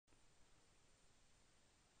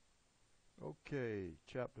Okay,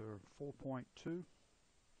 chapter 4.2. I'm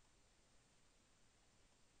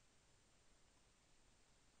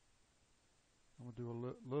going to do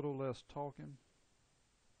a little less talking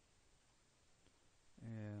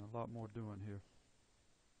and a lot more doing here.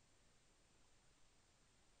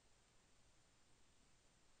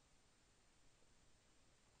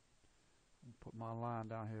 I'm put my line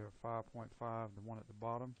down here at 5.5, the one at the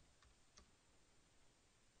bottom.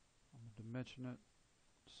 I'm going to dimension it,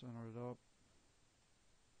 center it up.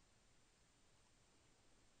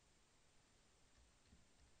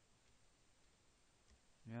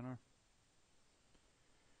 Enter.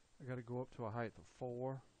 I got to go up to a height of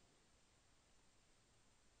 4.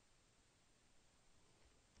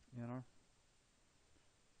 Enter.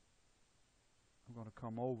 I'm going to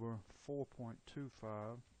come over 4.25.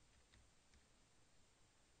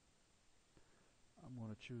 I'm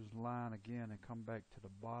going to choose line again and come back to the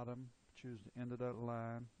bottom. Choose the end of that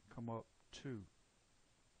line. Come up 2.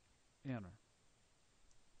 Enter.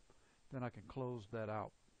 Then I can close that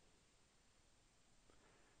out.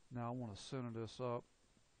 Now I want to center this up.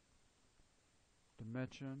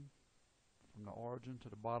 Dimension from the origin to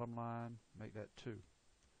the bottom line, make that 2.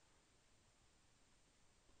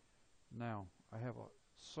 Now I have a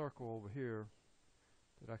circle over here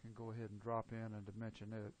that I can go ahead and drop in and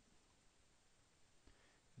dimension it,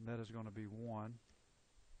 and that is going to be 1,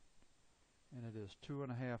 and it is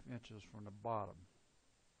 2.5 inches from the bottom.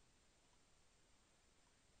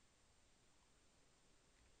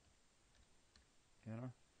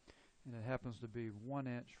 Enter. And it happens to be 1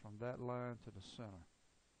 inch from that line to the center.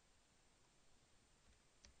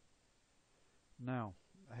 Now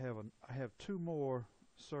I have 2 more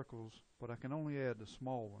circles, but I can only add the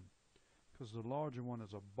small one because the larger one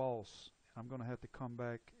is a boss, and I'm going to have to come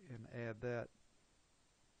back and add that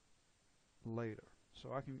later. So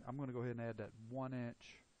I'm going to go ahead and add that 1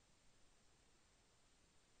 inch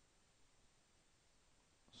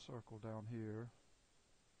circle down here.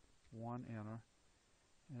 1, enter.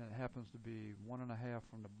 And it happens to be 1.5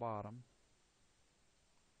 from the bottom.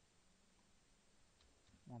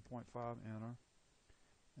 1.5, enter.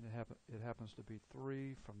 And it happens to be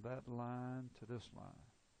 3 from that line to this line.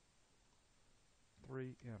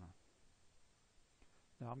 3, enter.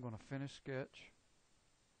 Now I'm going to finish sketch.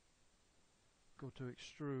 Go to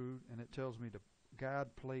extrude, and it tells me the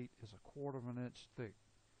guide plate is 1/4 inch thick.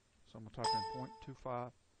 So I'm going to type in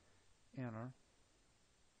 0.25, enter.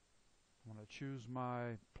 I'm going to choose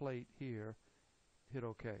my plate here, hit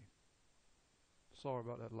OK. Sorry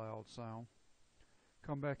about that loud sound.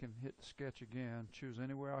 Come back and hit the sketch again, choose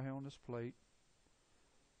anywhere out here on this plate,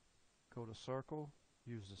 go to circle,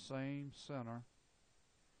 use the same center,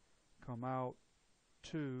 come out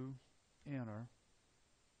 2, enter,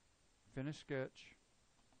 finish sketch,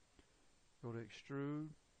 go to extrude,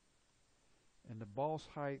 and the boss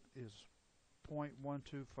height is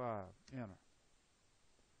 0.125, enter.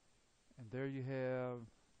 And there you have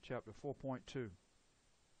chapter 4.2.